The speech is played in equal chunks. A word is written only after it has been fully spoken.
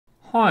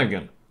Hi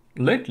again.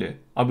 Lately,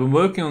 I've been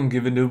working on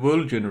giving the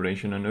world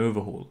generation an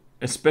overhaul,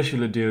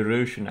 especially the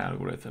erosion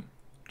algorithm.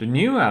 The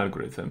new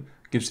algorithm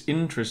gives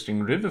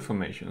interesting river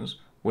formations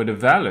where the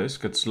valleys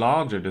gets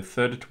larger the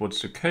further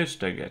towards the coast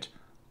they get.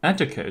 At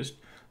the coast,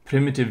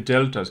 primitive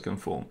deltas can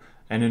form,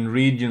 and in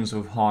regions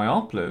of high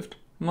uplift,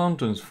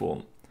 mountains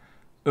form.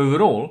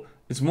 Overall,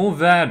 it's more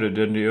varied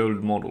than the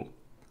old model.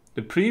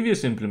 The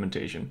previous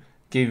implementation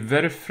gave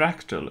very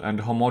fractal and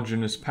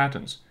homogeneous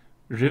patterns.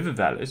 River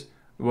valleys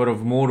were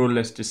of more or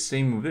less the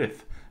same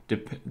width,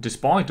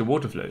 despite the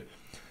water flow,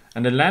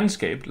 and the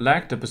landscape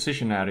lacked the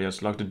position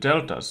areas like the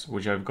deltas,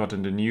 which I've got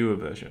in the newer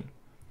version.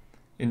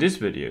 In this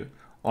video,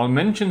 I'll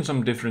mention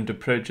some different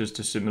approaches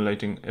to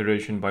simulating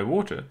erosion by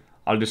water.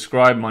 I'll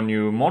describe my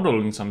new model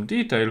in some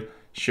detail,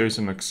 show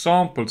some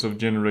examples of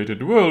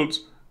generated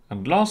worlds,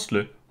 and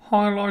lastly,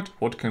 highlight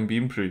what can be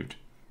improved.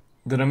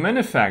 There are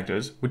many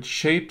factors which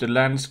shape the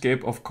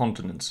landscape of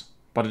continents,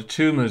 but the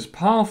two most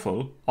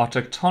powerful are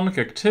tectonic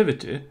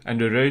activity and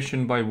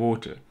erosion by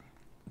water.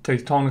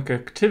 Tectonic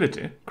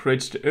activity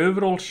creates the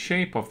overall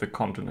shape of the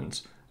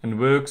continents and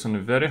works on a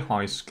very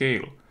high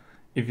scale.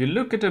 If you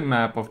look at a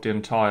map of the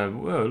entire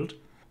world,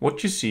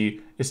 what you see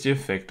is the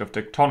effect of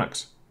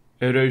tectonics.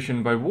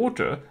 Erosion by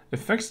water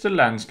affects the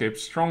landscape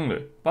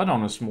strongly, but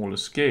on a smaller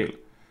scale.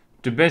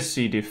 To best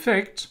see the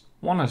effects,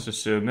 one has to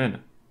zoom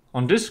in.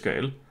 On this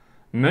scale,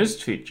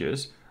 most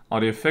features are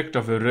the effect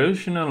of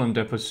erosional and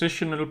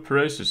depositional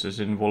processes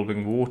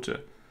involving water.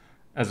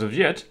 As of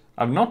yet,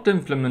 I've not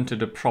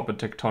implemented a proper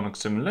tectonic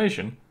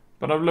simulation,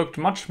 but I've looked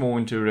much more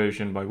into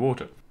erosion by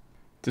water.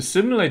 To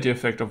simulate the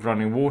effect of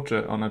running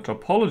water on a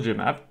topology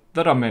map,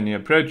 there are many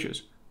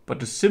approaches, but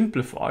to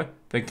simplify,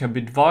 they can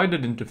be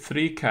divided into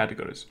three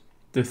categories.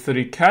 The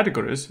three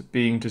categories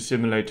being to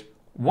simulate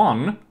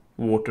 1.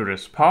 Water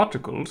as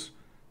particles,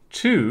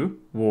 2.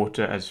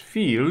 Water as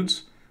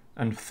fields,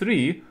 and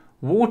 3.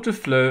 Water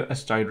flow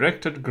as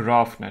directed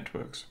graph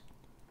networks.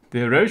 The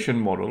erosion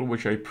model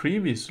which I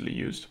previously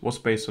used was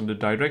based on the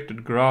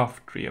directed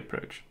graph tree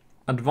approach.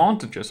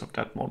 Advantages of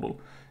that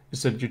model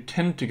is that you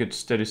tend to get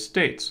steady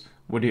states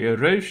where the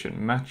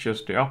erosion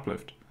matches the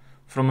uplift.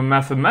 From a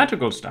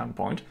mathematical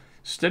standpoint,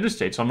 steady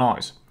states are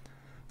nice.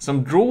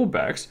 Some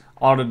drawbacks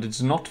are that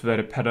it's not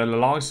very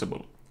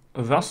parallelizable.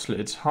 Thusly,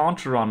 it's hard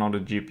to run on the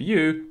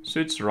GPU, so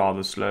it's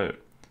rather slow.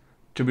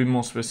 To be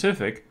more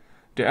specific,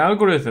 the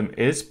algorithm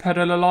is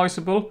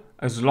parallelizable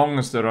as long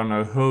as there are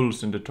no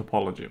holes in the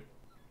topology.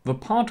 The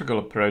particle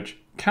approach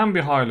can be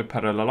highly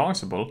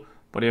parallelizable,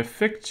 but the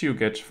effects you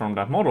get from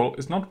that model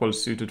is not well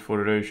suited for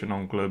erosion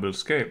on global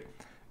scale.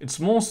 It's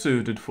more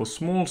suited for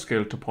small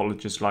scale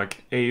topologies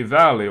like a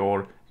valley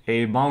or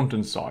a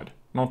mountainside,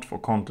 not for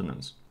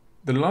continents.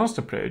 The last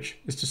approach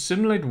is to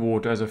simulate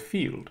water as a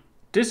field.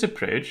 This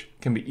approach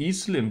can be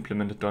easily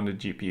implemented on the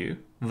GPU,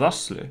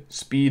 thusly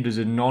speed is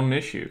a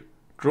non-issue.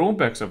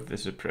 Drawbacks of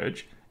this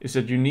approach is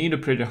that you need a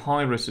pretty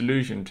high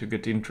resolution to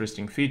get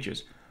interesting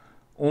features.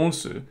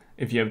 Also,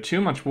 if you have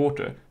too much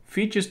water,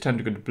 features tend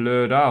to get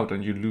blurred out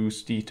and you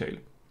lose detail.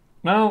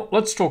 Now,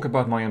 let's talk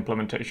about my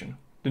implementation.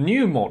 The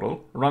new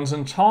model runs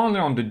entirely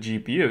on the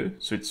GPU,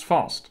 so it's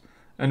fast,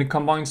 and it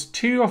combines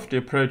two of the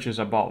approaches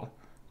above.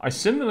 I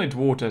simulate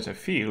water as a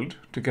field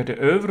to get the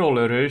overall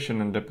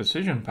erosion and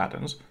deposition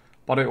patterns,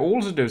 but I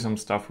also do some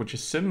stuff which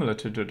is similar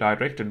to the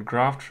directed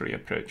graph tree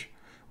approach,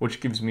 which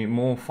gives me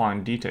more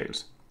fine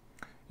details.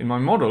 In my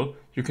model,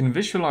 you can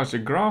visualize the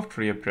graph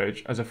tree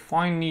approach as a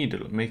fine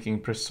needle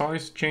making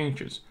precise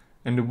changes,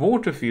 and the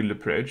water field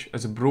approach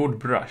as a broad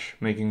brush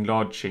making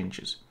large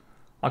changes.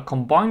 I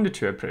combine the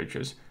two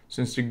approaches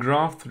since the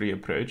graph tree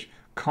approach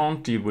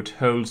can't deal with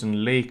holes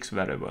and lakes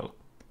very well.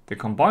 The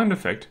combined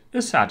effect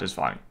is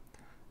satisfying,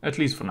 at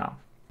least for now.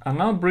 I'll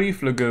now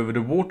briefly go over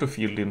the water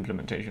field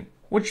implementation,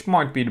 which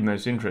might be the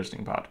most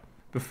interesting part.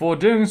 Before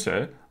doing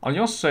so, I'll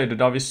just say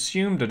that I've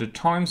assumed that the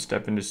time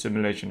step in the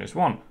simulation is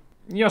 1,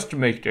 just to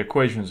make the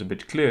equations a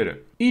bit clearer.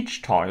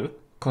 Each tile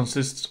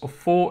consists of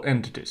 4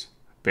 entities: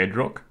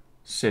 bedrock,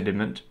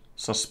 sediment,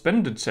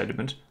 suspended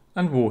sediment,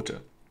 and water.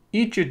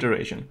 Each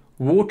iteration,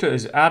 water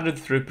is added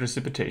through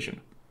precipitation.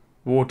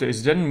 Water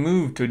is then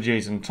moved to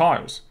adjacent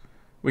tiles.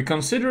 We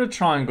consider a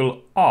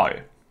triangle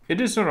I. It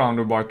is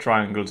surrounded by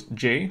triangles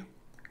J,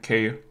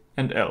 K,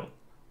 and L.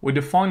 We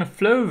define a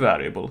flow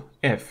variable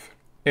F.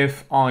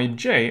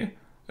 Fij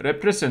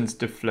represents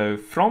the flow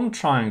from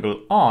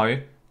triangle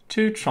I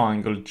to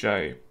triangle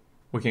J.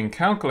 We can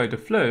calculate the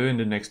flow in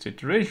the next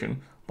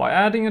iteration by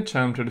adding a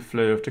term to the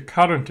flow of the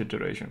current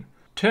iteration.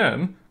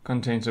 Term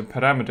contains a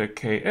parameter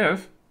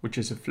Kf, which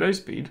is the flow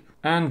speed,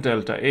 and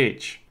delta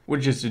H,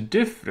 which is the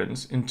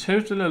difference in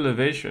total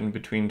elevation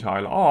between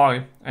tile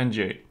I and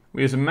J.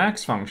 We use a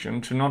max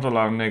function to not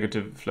allow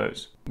negative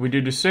flows. We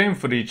do the same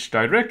for each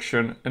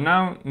direction and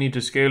now need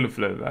to scale the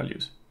flow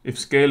values. If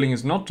scaling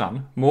is not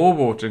done, more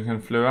water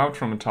can flow out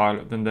from a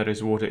tile than there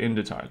is water in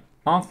the tile.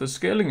 After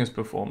scaling is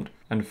performed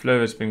and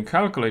flow has been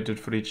calculated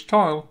for each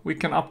tile, we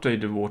can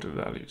update the water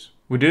values.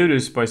 We do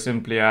this by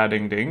simply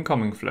adding the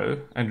incoming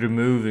flow and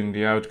removing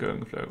the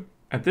outgoing flow.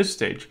 At this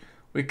stage,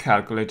 we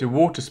calculate the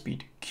water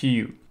speed,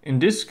 Q. In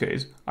this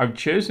case, I've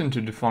chosen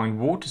to define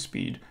water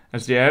speed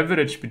as the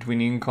average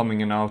between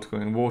incoming and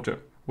outgoing water.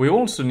 We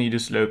also need a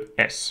slope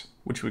S,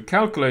 which we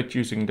calculate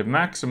using the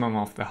maximum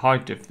of the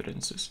height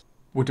differences.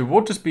 With the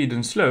water speed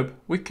and slope,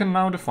 we can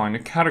now define a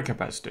carrier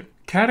capacity.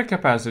 Carrier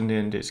capacity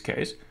in this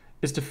case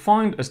is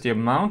defined as the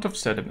amount of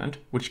sediment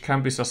which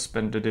can be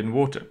suspended in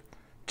water.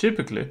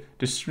 Typically,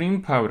 the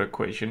stream power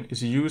equation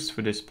is used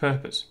for this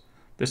purpose.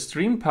 The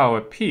stream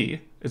power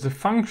P is a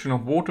function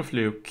of water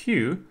flow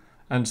Q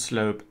and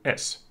slope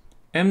S.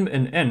 M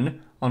and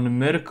N are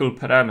numerical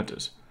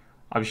parameters.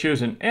 I've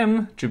chosen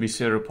M to be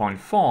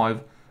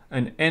 0.5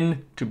 and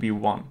N to be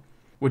 1.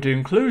 With the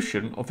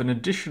inclusion of an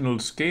additional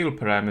scale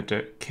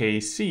parameter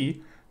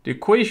Kc, the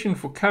equation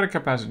for carrier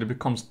capacity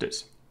becomes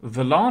this.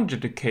 The larger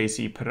the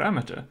Kc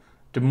parameter,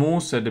 the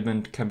more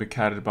sediment can be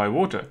carried by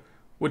water,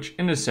 which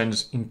in a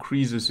sense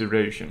increases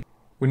erosion.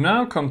 We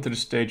now come to the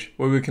stage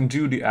where we can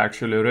do the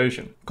actual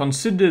erosion.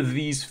 Consider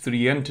these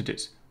three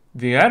entities.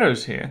 The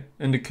arrows here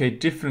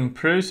indicate different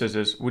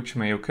processes which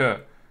may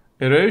occur.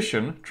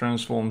 Erosion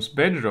transforms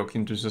bedrock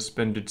into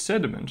suspended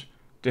sediment.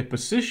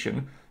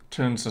 Deposition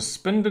turns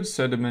suspended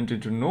sediment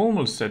into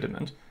normal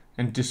sediment,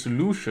 and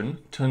dissolution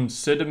turns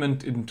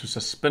sediment into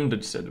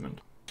suspended sediment.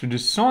 To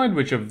decide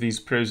which of these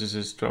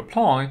processes to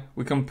apply,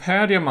 we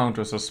compare the amount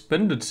of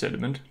suspended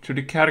sediment to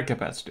the carrier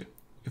capacity.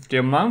 If the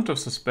amount of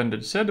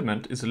suspended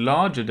sediment is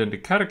larger than the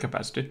carrier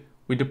capacity,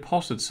 we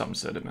deposit some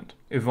sediment.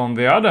 If on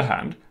the other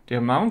hand, the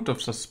amount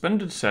of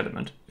suspended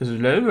sediment is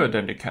lower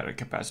than the carrier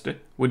capacity,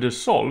 we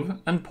dissolve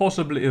and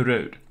possibly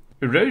erode.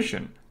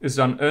 Erosion is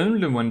done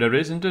only when there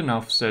isn't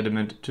enough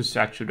sediment to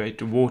saturate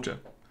the water.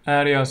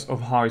 Areas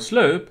of high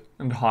slope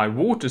and high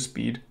water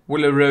speed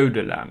will erode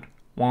the land,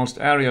 whilst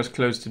areas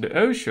close to the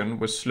ocean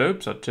where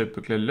slopes are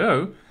typically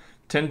low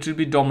tend to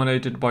be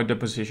dominated by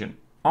deposition.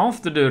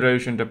 After the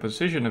erosion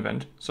deposition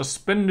event,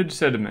 suspended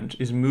sediment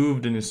is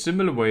moved in a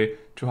similar way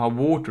to how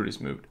water is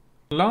moved.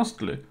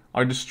 Lastly,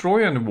 I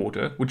destroy any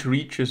water which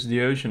reaches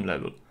the ocean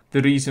level.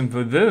 The reason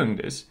for doing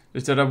this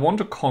is that I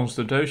want a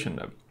constant ocean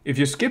level. If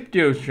you skip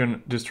the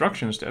ocean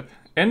destruction step,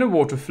 any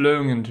water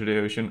flowing into the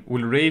ocean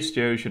will raise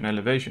the ocean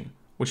elevation,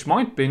 which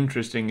might be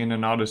interesting in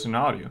another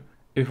scenario.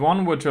 If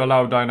one were to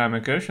allow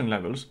dynamic ocean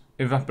levels,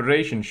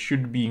 evaporation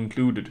should be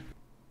included.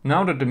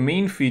 Now that the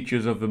main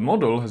features of the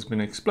model has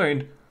been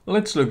explained,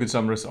 let's look at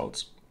some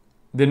results.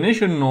 The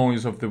initial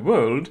noise of the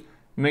world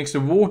makes the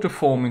water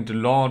form into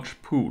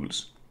large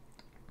pools.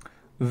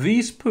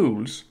 These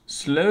pools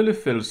slowly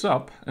fills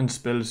up and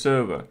spills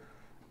over.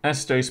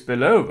 As they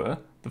spill over,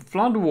 the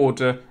flood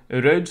water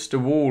erodes the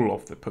wall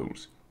of the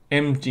pools,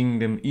 emptying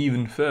them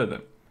even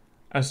further.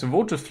 As the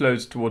water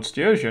flows towards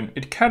the ocean,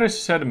 it carries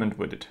sediment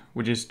with it,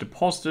 which is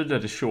deposited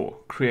at the shore,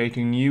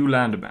 creating new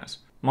landmass.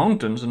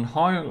 Mountains and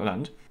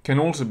highland can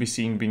also be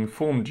seen being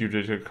formed due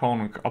to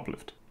tectonic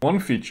uplift. One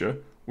feature,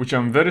 which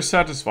I'm very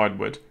satisfied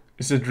with,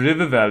 is that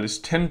river valleys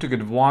tend to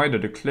get wider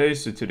the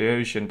closer to the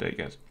ocean they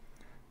get.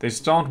 They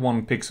start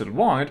 1 pixel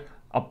wide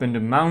up in the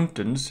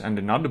mountains and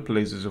in other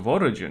places of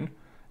origin,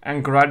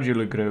 and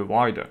gradually grow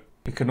wider.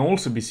 It can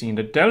also be seen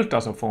that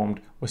deltas are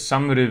formed where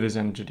some rivers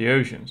enter the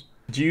oceans.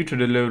 Due to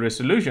the low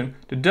resolution,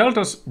 the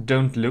deltas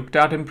don't look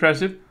that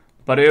impressive,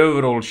 but the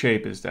overall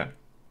shape is there.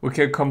 We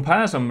can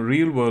compare some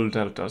real-world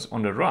deltas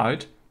on the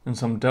right and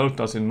some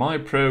deltas in my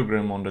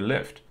program on the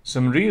left.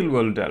 Some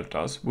real-world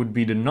deltas would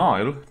be the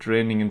Nile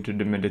draining into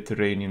the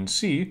Mediterranean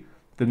Sea,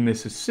 the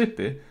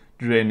Mississippi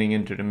draining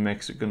into the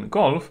Mexican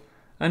Gulf,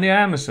 and the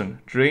Amazon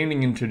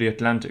draining into the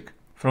Atlantic.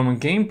 From a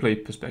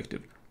gameplay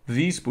perspective,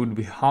 these would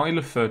be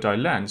highly fertile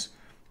lands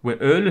where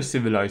early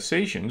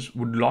civilizations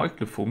would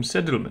likely form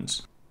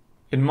settlements.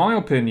 In my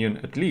opinion,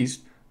 at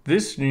least,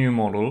 this new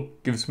model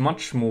gives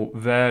much more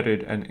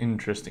varied and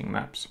interesting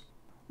maps.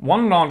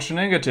 One large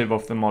negative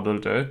of the model,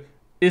 though,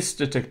 is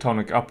the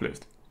tectonic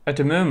uplift. At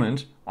the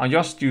moment, I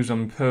just use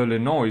some Perle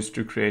noise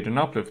to create an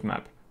uplift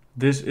map.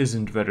 This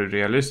isn't very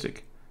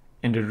realistic.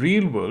 In the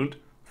real world,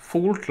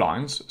 fault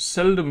lines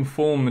seldom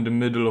form in the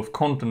middle of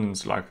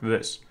continents like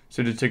this,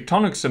 so the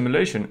tectonic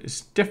simulation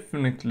is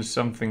definitely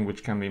something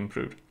which can be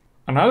improved.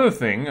 Another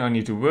thing I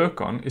need to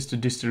work on is the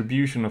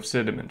distribution of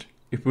sediment.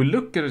 If we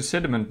look at a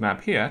sediment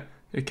map here,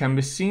 it can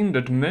be seen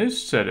that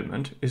most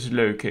sediment is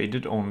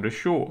located on the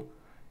shore.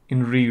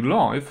 In real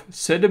life,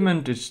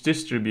 sediment is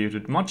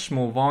distributed much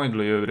more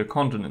widely over the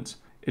continents.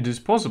 It is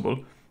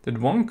possible that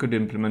one could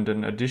implement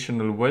an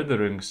additional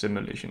weathering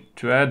simulation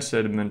to add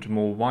sediment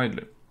more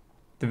widely.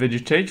 The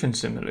vegetation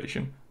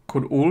simulation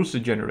could also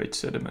generate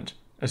sediment,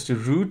 as the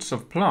roots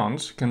of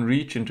plants can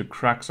reach into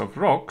cracks of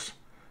rocks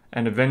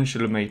and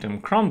eventually make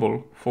them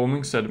crumble,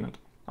 forming sediment.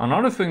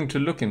 Another thing to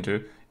look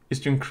into is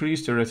to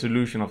increase the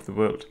resolution of the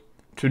world,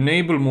 to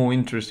enable more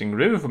interesting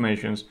river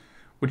formations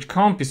which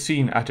can't be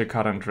seen at the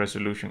current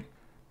resolution.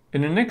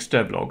 In the next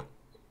devlog,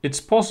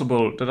 it's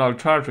possible that I'll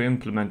try to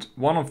implement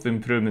one of the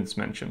improvements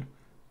mentioned.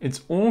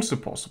 It's also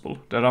possible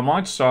that I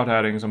might start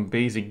adding some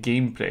basic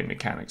gameplay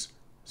mechanics.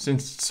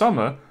 Since it's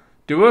summer,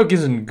 the work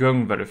isn't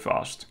going very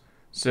fast,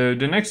 so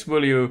the next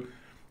video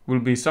will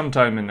be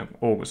sometime in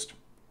August.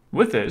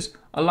 With this,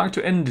 I'd like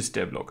to end this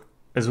devlog.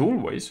 As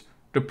always,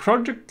 the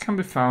project can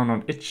be found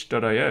on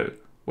itch.io,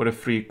 where a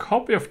free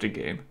copy of the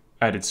game,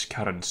 at its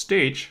current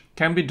stage,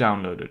 can be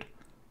downloaded.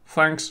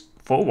 Thanks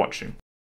for watching.